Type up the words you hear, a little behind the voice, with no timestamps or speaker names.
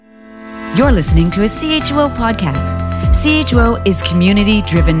You're listening to a CHUO podcast. CHUO is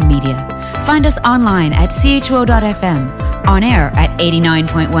community-driven media. Find us online at chuo.fm, on air at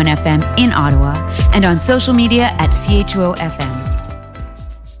 89.1 FM in Ottawa, and on social media at CHUO FM.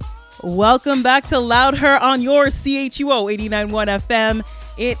 Welcome back to Loud Her on your CHUO 89.1 FM.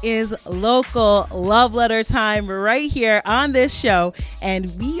 It is local love letter time right here on this show,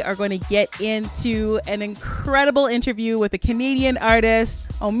 and we are going to get into an incredible interview with a Canadian artist.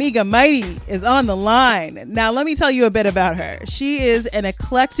 Omega Mighty is on the line. Now, let me tell you a bit about her. She is an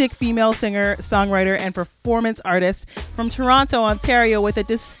eclectic female singer, songwriter, and performance artist from Toronto, Ontario, with a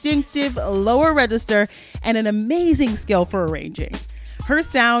distinctive lower register and an amazing skill for arranging. Her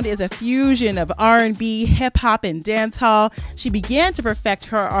sound is a fusion of R&B, hip-hop, and dancehall. She began to perfect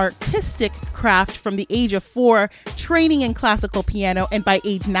her artistic craft from the age of 4, training in classical piano, and by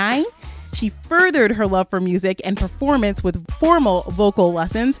age 9, she furthered her love for music and performance with formal vocal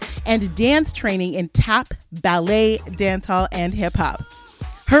lessons and dance training in tap, ballet, dancehall, and hip-hop.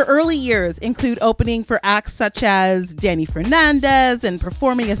 Her early years include opening for acts such as Danny Fernandez and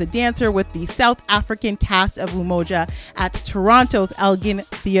performing as a dancer with the South African cast of Umoja at Toronto's Elgin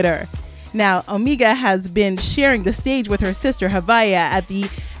Theatre. Now, Omega has been sharing the stage with her sister Havaya at the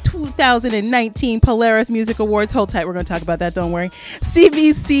 2019 Polaris Music Awards. Hold tight, we're going to talk about that, don't worry.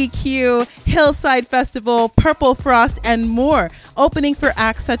 CBCQ, Hillside Festival, Purple Frost, and more. Opening for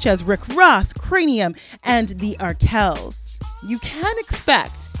acts such as Rick Ross, Cranium, and the Arkells. You can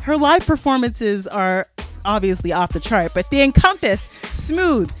expect her live performances are obviously off the chart, but they encompass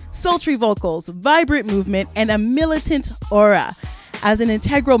smooth, sultry vocals, vibrant movement, and a militant aura. As an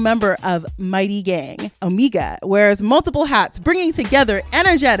integral member of Mighty Gang, Omega wears multiple hats, bringing together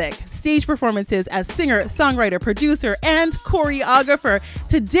energetic stage performances as singer, songwriter, producer, and choreographer.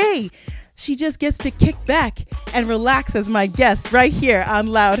 Today, she just gets to kick back and relax as my guest right here on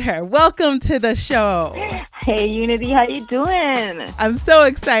Loud Her. Welcome to the show. Hey, Unity, how you doing? I'm so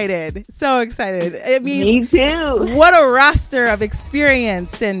excited. So excited. I mean, me too. What a roster of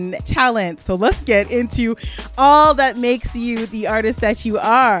experience and talent. So let's get into all that makes you the artist that you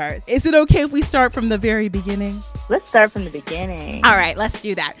are. Is it okay if we start from the very beginning? Let's start from the beginning. All right, let's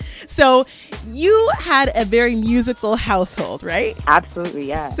do that. So you had a very musical household, right? Absolutely,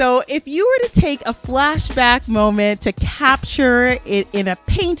 yeah. So if you were to take a flashback moment to capture it in a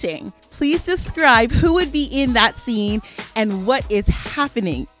painting, please describe who would be in that scene and what is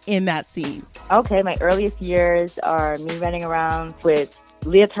happening in that scene. Okay, my earliest years are me running around with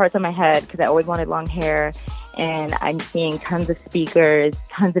leotards on my head because I always wanted long hair, and I'm seeing tons of speakers,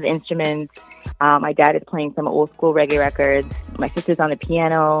 tons of instruments. My dad is playing some old school reggae records. My sister's on the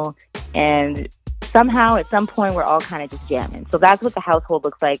piano, and somehow at some point we're all kind of just jamming. So that's what the household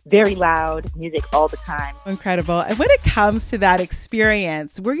looks like. Very loud music all the time. Incredible. And when it comes to that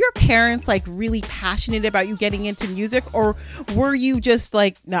experience, were your parents like really passionate about you getting into music, or were you just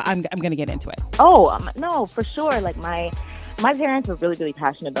like, no, I'm going to get into it? Oh, no, for sure. Like my parents were really, really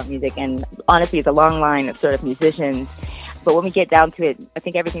passionate about music, and honestly, it's a long line of sort of musicians. But when we get down to it, I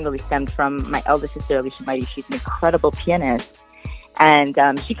think everything really stemmed from my eldest sister, Alicia Mighty. She's an incredible pianist. And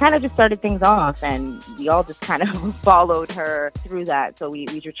she kind of just started things off, and we all just kind of followed her through that. So we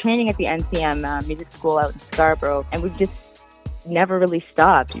were training at the NCM Music School out in Scarborough, and we've just never really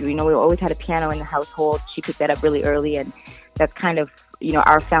stopped. You know, we always had a piano in the household. She picked that up really early, and that's kind of, you know,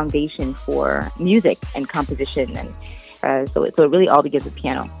 our foundation for music and composition. And so it really all begins with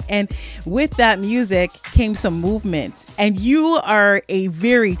piano. And with that music came some movement. And you are a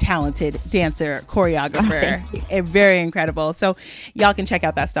very talented dancer, choreographer. And very incredible. So y'all can check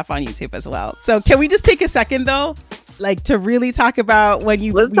out that stuff on YouTube as well. So can we just take a second, though, like to really talk about when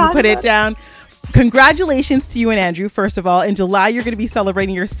you put it down? Congratulations to you and Andrew, first of all. In July, you're going to be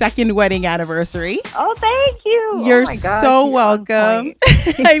celebrating your second wedding anniversary. Oh, thank you. You're oh my gosh, so welcome.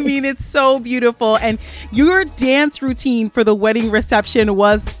 I mean, it's so beautiful. And your dance routine for the wedding reception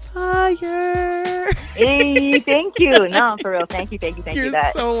was fire. Hey, thank you. No, for real. Thank you. You're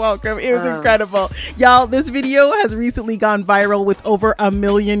so welcome. It was incredible. Y'all, this video has recently gone viral with over 1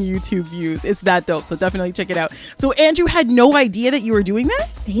 million YouTube views. It's that dope. So definitely check it out. So Andrew had no idea that you were doing that?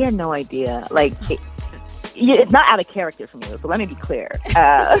 He had no idea. Like, it's not out of character for me, so let me be clear.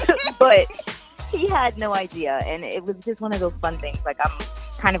 But he had no idea. And it was just one of those fun things. Like, I'm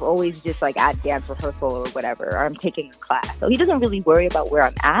kind of always just like at dance rehearsal or whatever, or I'm taking a class. So he doesn't really worry about where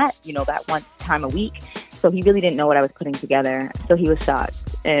I'm at, you know, that one time a week. So he really didn't know what I was putting together. So he was shocked,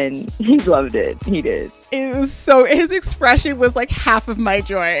 and he loved it. He did. It was so, his expression was like half of my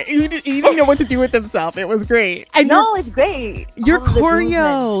joy. He didn't know what to do with himself. It was great. And no, it's great. Your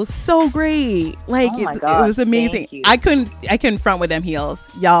choreo, so great. Like, oh it was amazing. I couldn't front with them heels.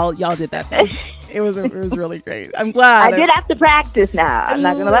 Y'all did that thing. It was really great. I'm glad. I did have to practice now. I'm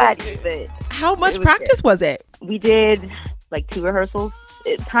not going to lie to you, but how much practice was it? We did like 2 rehearsals.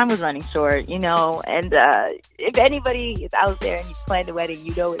 Time was running short, and if anybody is out there and you planned a wedding,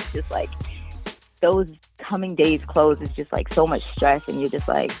 it's just like those coming days close is just like so much stress, and you're just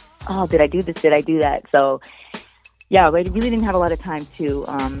like, oh, did I do this? Did I do that? So yeah, we really didn't have a lot of time to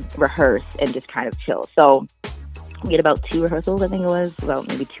rehearse and just kind of chill. So we had about 2 rehearsals, I think it was, about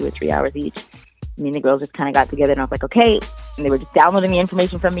maybe 2 or 3 hours each. Me and the girls just kind of got together, and I was like, okay. And they were just downloading the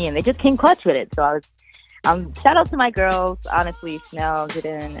information from me, and they just came clutch with it. So I was, shout out to my girls, honestly, Snell,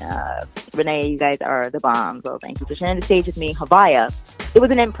 Jiden, Renee, you guys are the bombs. So thank you for sharing the stage with me. Havaya, it was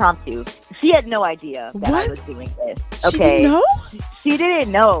an impromptu. She had no idea that I was doing this. Okay. She didn't know? She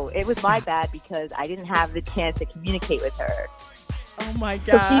didn't know. It was my bad because I didn't have the chance to communicate with her. Oh my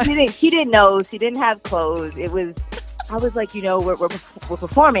God. So she didn't know. She didn't have clothes. I was like, we're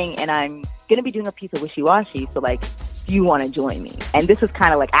performing, and I'm going to be doing a piece of Wishy Washy. So like, do you want to join me? And this was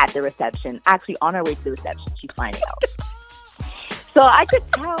kind of like at the reception, actually on our way to the reception, she's finding out. So I could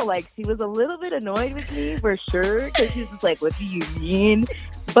tell, like, she was a little bit annoyed with me for sure, because she's just like, what do you mean?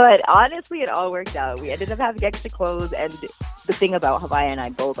 But honestly, it all worked out. We ended up having extra clothes, and the thing about Havaya and I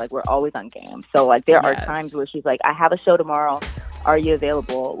both, like, we're always on game. So, like, there are times where she's like, I have a show tomorrow. Are you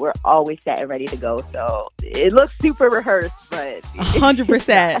available? We're always set and ready to go. So it looks super rehearsed, but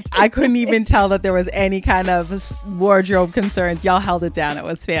 100%. I couldn't even tell that there was any kind of wardrobe concerns. Y'all held it down. It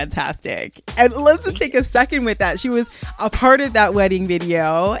was fantastic. And let's just take a second with that. She was a part of that wedding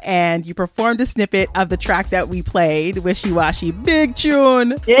video, and you performed a snippet of the track that we played, Wishy Washy. Big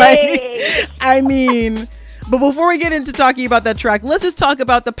tune. Yay! I mean, but before we get into talking about that track, let's just talk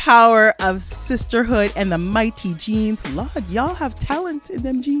about the power of sisterhood and the Mighty Jeans. Lord, y'all have talent in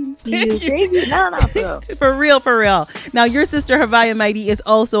them jeans. You crazy? No, for real. Now, your sister Havaya Mighty is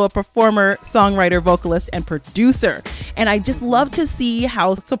also a performer, songwriter, vocalist, and producer. And I just love to see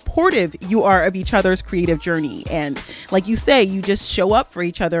how supportive you are of each other's creative journey. And like you say, you just show up for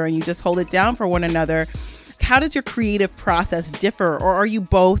each other and you just hold it down for one another. How does your creative process differ, or are you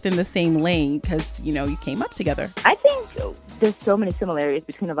both in the same lane because, you came up together? I think there's so many similarities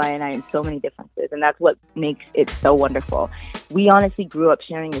between Havaya and I and so many differences, and that's what makes it so wonderful. We honestly grew up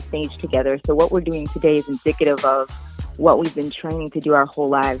sharing the stage together, so what we're doing today is indicative of what we've been training to do our whole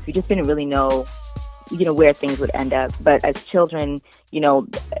lives. We just didn't really know, where things would end up. But as children,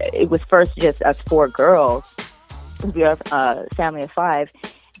 it was first just us 4 girls. We are a family of 5.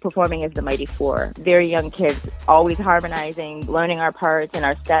 Performing as the Mighty Four. Very young kids, always harmonizing, learning our parts and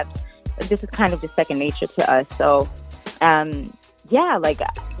our steps. This is kind of just second nature to us. So, I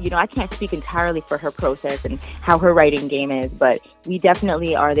can't speak entirely for her process and how her writing game is, but we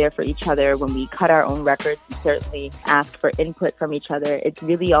definitely are there for each other. When we cut our own records, we certainly ask for input from each other. It's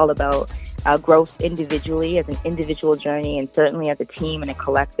really all about growth individually, as an individual journey, and certainly as a team and a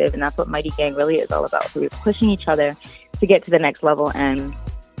collective. And that's what Mighty Gang really is all about. So we're pushing each other to get to the next level, and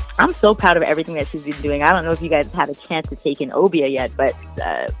I'm so proud of everything that she's been doing. I don't know if you guys have had a chance to take in Obia yet, but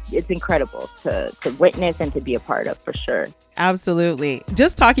it's incredible to witness and to be a part of, for sure. Absolutely.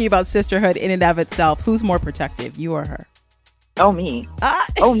 Just talking about sisterhood in and of itself, who's more protective, you or her? Oh, me.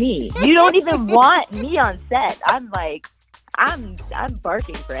 Oh, me. You don't even want me on set. I'm like, I'm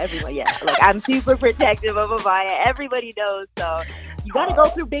barking for everyone. Yeah, like I'm super protective of Havaya. Everybody knows, so you got to go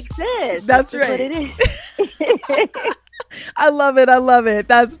through big sis. That's right. What it is. I love it.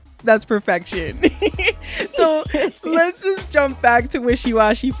 That's perfection. So let's just jump back to Wishy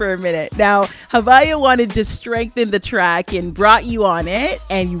Washy for a minute. Now, Havaya wanted to strengthen the track and brought you on it,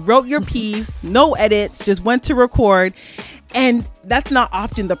 and you wrote your piece, no edits, just went to record. And that's not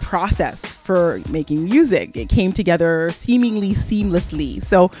often the process for making music. It came together seemingly seamlessly.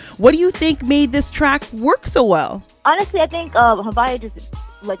 So what do you think made this track work so well? Honestly, I think Havaya just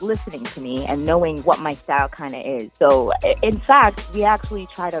listening to me and knowing what my style kind of is. So in fact, we actually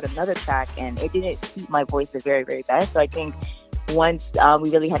tried out another track and it didn't suit my voice the very, very best. So I think once we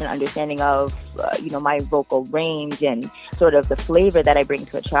really had an understanding of, my vocal range and sort of the flavor that I bring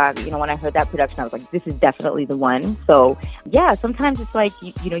to a track, when I heard that production, I was like, this is definitely the one. So yeah, sometimes it's like,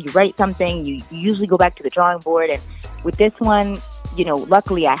 you write something, you usually go back to the drawing board. And with this one,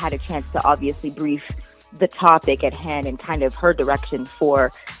 luckily I had a chance to obviously brief the topic at hand and kind of her direction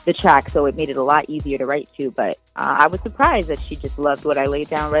for the track. So it made it a lot easier to write to. But I was surprised that she just loved what I laid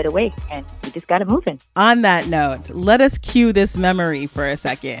down right away. And we just got it moving. On that note, let us cue this memory for a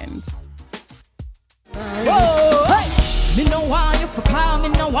second. Whoa, hey. Me know why you for call, me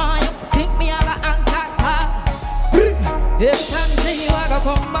know why you think me all a anti-car. Every time you say you I go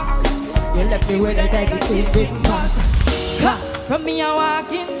come back, you left me with a negative back. From me a walk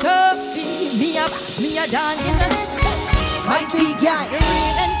in trophy, me a down in the my see guy, you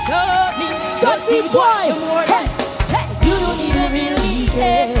real and show me. Dirty boy, hey, hey, you don't even really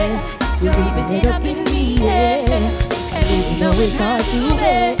care. You're leaving it up in the air, and you know it's hard to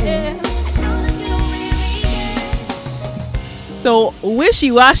bear. So Wishy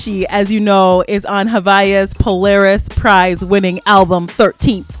Washy, as you know, is on Havaya's Polaris Prize winning album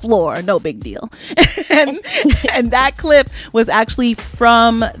 13th Floor. No big deal. and that clip was actually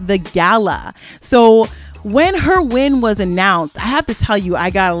from the gala. So when her win was announced, I have to tell you,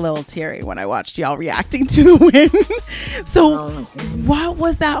 I got a little teary when I watched y'all reacting to the win. So what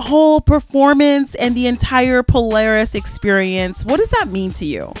was that whole performance and the entire Polaris experience? What does that mean to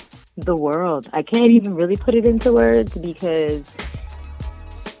you? The world. I can't even really put it into words because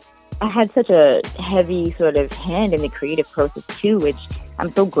I had such a heavy sort of hand in the creative process too, which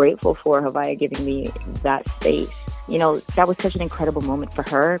I'm so grateful for Havaya giving me that space. You know, that was such an incredible moment for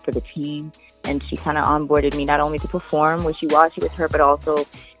her, for the team, and she kind of onboarded me not only to perform Wishy Washy with her, but also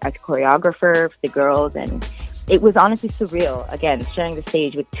as choreographer for the girls, and it was honestly surreal. Again, sharing the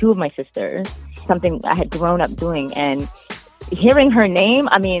stage with two of my sisters, something I had grown up doing, and hearing her name,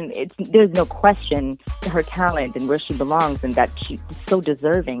 I mean, there's no question to her talent and where she belongs and that she's so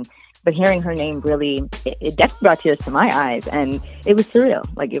deserving. But hearing her name really, it definitely brought tears to my eyes. And it was surreal.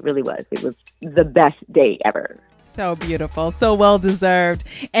 Like, it really was. It was the best day ever. So beautiful. So well deserved.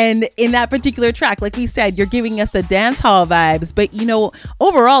 And in that particular track, like we said, you're giving us the dance hall vibes. But, you know,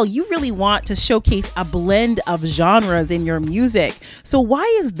 overall, you really want to showcase a blend of genres in your music. So why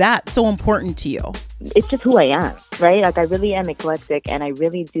is that so important to you? It's just who I am, right? Like, I really am eclectic, and I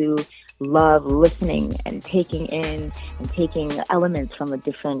really do love listening and taking in and taking elements from a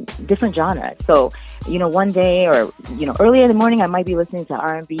different genre. So, you know, one day or, you know, earlier in the morning, I might be listening to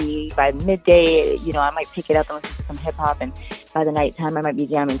R&B. By midday, you know, I might pick it up and listen to some hip hop. And by the nighttime, I might be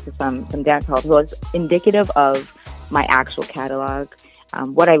jamming to some dance hall. So it's indicative of my actual catalog,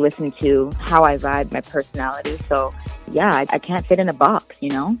 what I listen to, how I vibe, my personality. So yeah, I can't fit in a box, you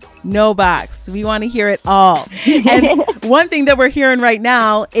know? No box. We want to hear it all. And one thing that we're hearing right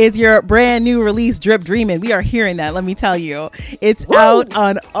now is your brand new release, Drip Dreamin'. We are hearing that, let me tell you. It's out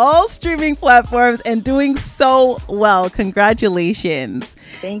on all streaming platforms and doing so well. Congratulations.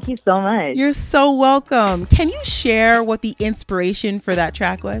 Thank you so much. You're so welcome. Can you share what the inspiration for that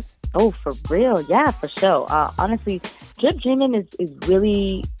track was? Oh, for real? Yeah, for sure. Honestly, Drip Dreamin' is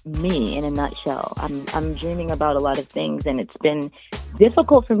really me in a nutshell. I'm dreaming about a lot of things, and it's been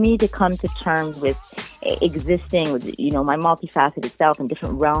difficult for me to come to terms with existing with, you know, my multifaceted self in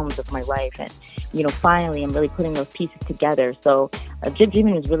different realms of my life. And, you know, finally, I'm really putting those pieces together. So Drip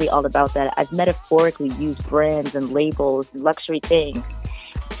Dreamin' is really all about that. I've metaphorically used brands and labels, luxury things,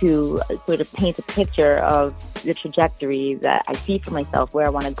 to sort of paint a picture of the trajectory that I see for myself, where I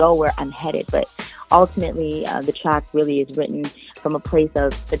want to go, where I'm headed. But ultimately, the track really is written from a place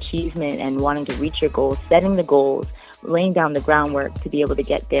of achievement and wanting to reach your goals, setting the goals, laying down the groundwork to be able to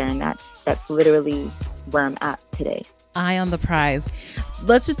get there. And that's literally where I'm at today. Eye on the prize.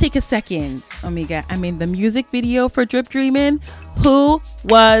 Let's just take a second, Omega. I mean, the music video for Drip Dreamin', who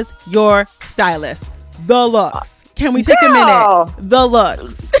was your stylist? The looks. Can we take a minute? The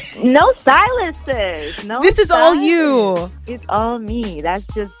looks. No stylists. No. This is all you. It's all me. That's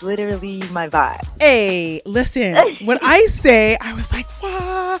just literally my vibe. Hey, listen. When I say, I was like,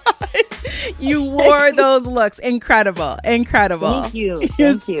 what? You wore those looks. Incredible. Incredible. Thank you.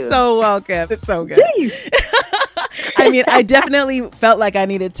 You're Thank you. so welcome. It's so good. I mean, I definitely felt like I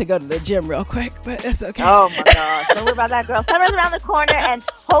needed to go to the gym real quick, but it's okay. Oh my gosh. Don't worry about that, girl. Summer's around the corner, and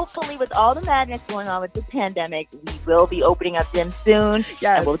hopefully with all the madness going on with the pandemic, we will be opening up gyms soon.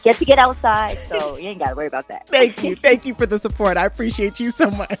 Yes. And we'll get to get outside, so you ain't got to worry about that. Thank you. Thank you for the support. I appreciate you so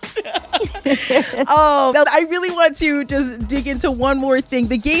much. Oh, now I really want to just dig into one more thing.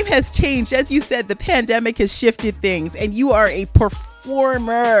 The game has changed. As you said, the pandemic has shifted things, and you are a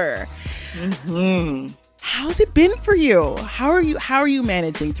performer. Mm-hmm. How's it been for you? How are you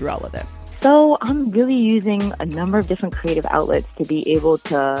managing through all of this? So I'm really using a number of different creative outlets to be able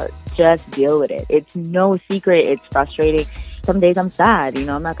to just deal with it. It's no secret. It's frustrating. some days I'm sad, you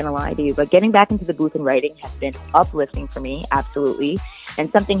know, I'm not going to lie to you. But getting back into the booth and writing has been uplifting for me, absolutely.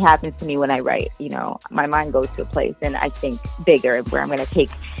 And something happens to me when I write, you know, my mind goes to a place and I think bigger, where I'm going to take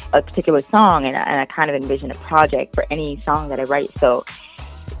a particular song and I kind of envision a project for any song that I write. So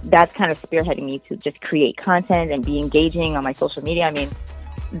that's kind of spearheading me to just create content and be engaging on my social media. I mean,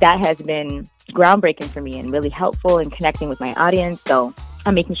 that has been groundbreaking for me and really helpful in connecting with my audience. So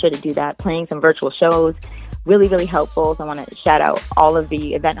I'm making sure to do that, playing some virtual shows, really, really helpful. So I want to shout out all of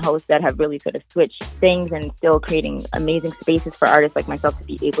the event hosts that have really sort of switched things and still creating amazing spaces for artists like myself to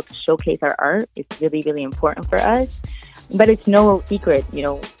be able to showcase our art. It's really, really important for us. But it's no secret, you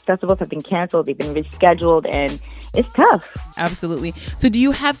know, festivals have been canceled, they've been rescheduled, and it's tough. Absolutely. So do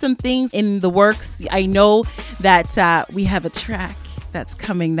you have some things in the works? I know that we have a track that's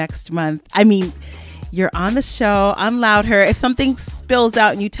coming next month. I mean, you're on the show, I'm Loud Her. If something spills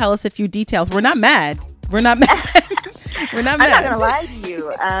out and you tell us a few details, we're not mad. We're not mad. We're not mad. I'm not going to lie to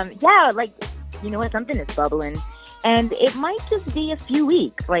you. Yeah, like, you know what, something is bubbling. And it might just be a few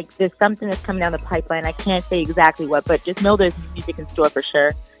weeks. Like, there's something that's coming down the pipeline. I can't say exactly what, but just know there's music in store for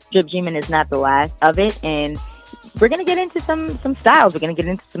sure. Drip Dreamin' is not the last of it. And we're going to get into some styles. We're going to get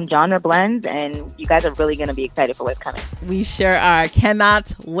into some genre blends. And you guys are really going to be excited for what's coming. We sure are.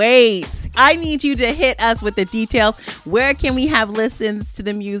 Cannot wait. I need you to hit us with the details. Where can we have listens to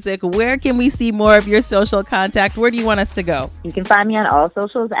the music? Where can we see more of your social contact? Where do you want us to go? You can find me on all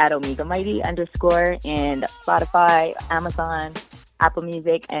socials at Omega Mighty _ and Spotify, Amazon, Apple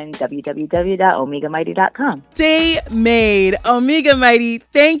Music, and www.omegamighty.com. Day made. Omega Mighty,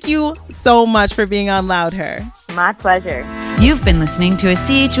 thank you so much for being on Loud Her. My pleasure. You've been listening to a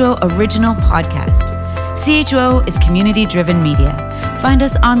CHUO original podcast. CHUO is community-driven media. Find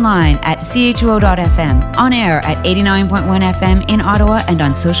us online at chuo.fm, on air at 89.1 FM in Ottawa, and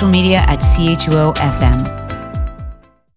on social media at CHUO FM.